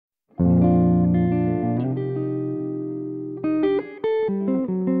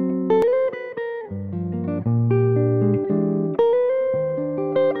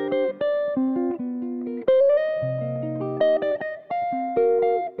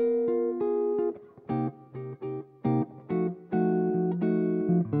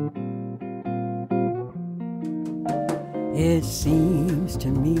It seems to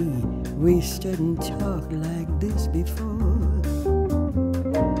me we stood and talked like this before.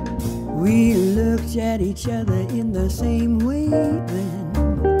 We looked at each other in the same way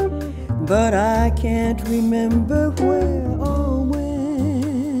then, but I can't remember where or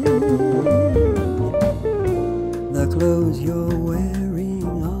when. The clothes you're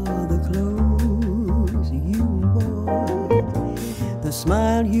wearing are the clothes you wore. The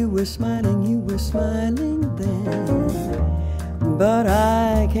smile you were smiling then, but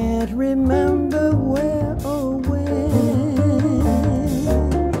I can't remember where or when.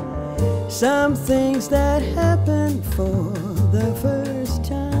 Some things that happened for the first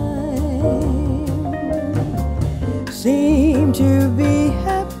time seem to be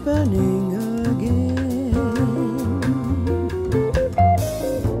happening again.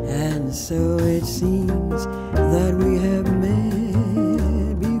 And so it seems that we have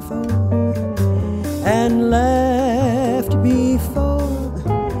met before and laughed before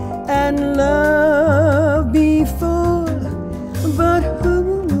and loved before, but who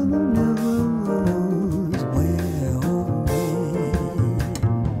knows where or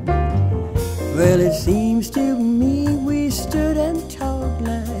when? Well, it seems to me we stood and talked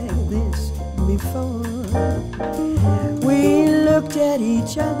like this before. We looked at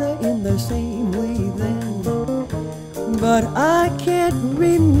each other in the same way then, but I can't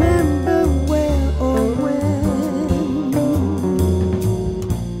remember where or when.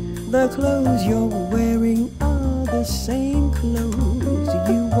 The clothes you're wearing are the same clothes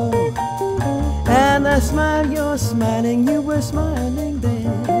you wore, and the smile you're smiling, you were smiling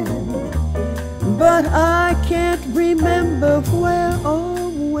then, but I can't remember where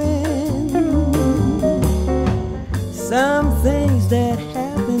or when. Some things that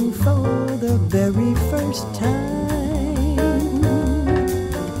happened for the very first time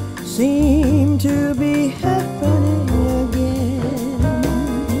seem to be happening again.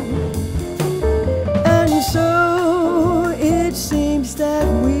 And so it seems that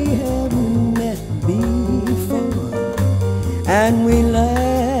we have met before, and we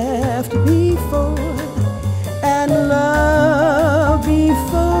laughed before and loved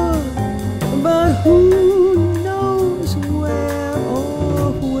before, but who knows where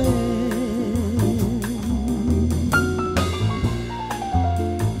or when?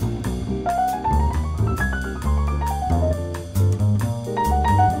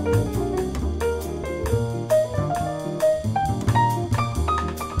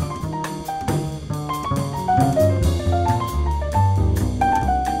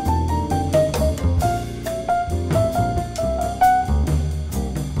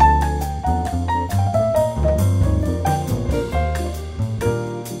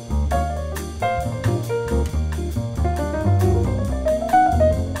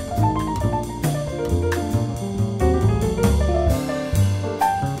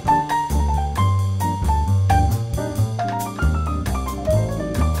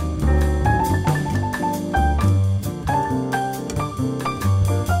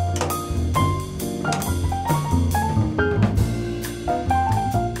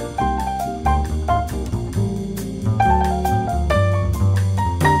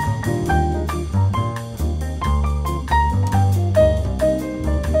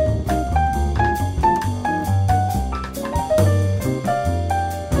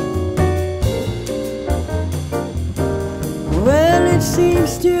 Well, it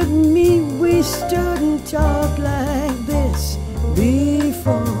seems to me we stood and talked like this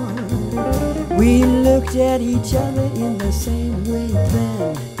before. We looked at each other in the same way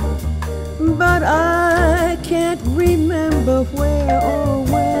then, but I can't remember where or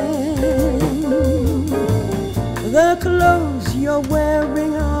when. The clothes you're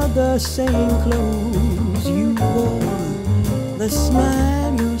wearing are the same clothes you wore. The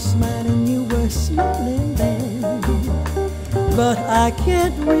smile you're smiling, you were smiling then, but I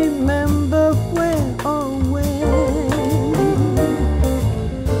can't remember where or when.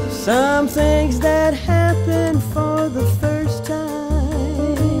 Some things that happened for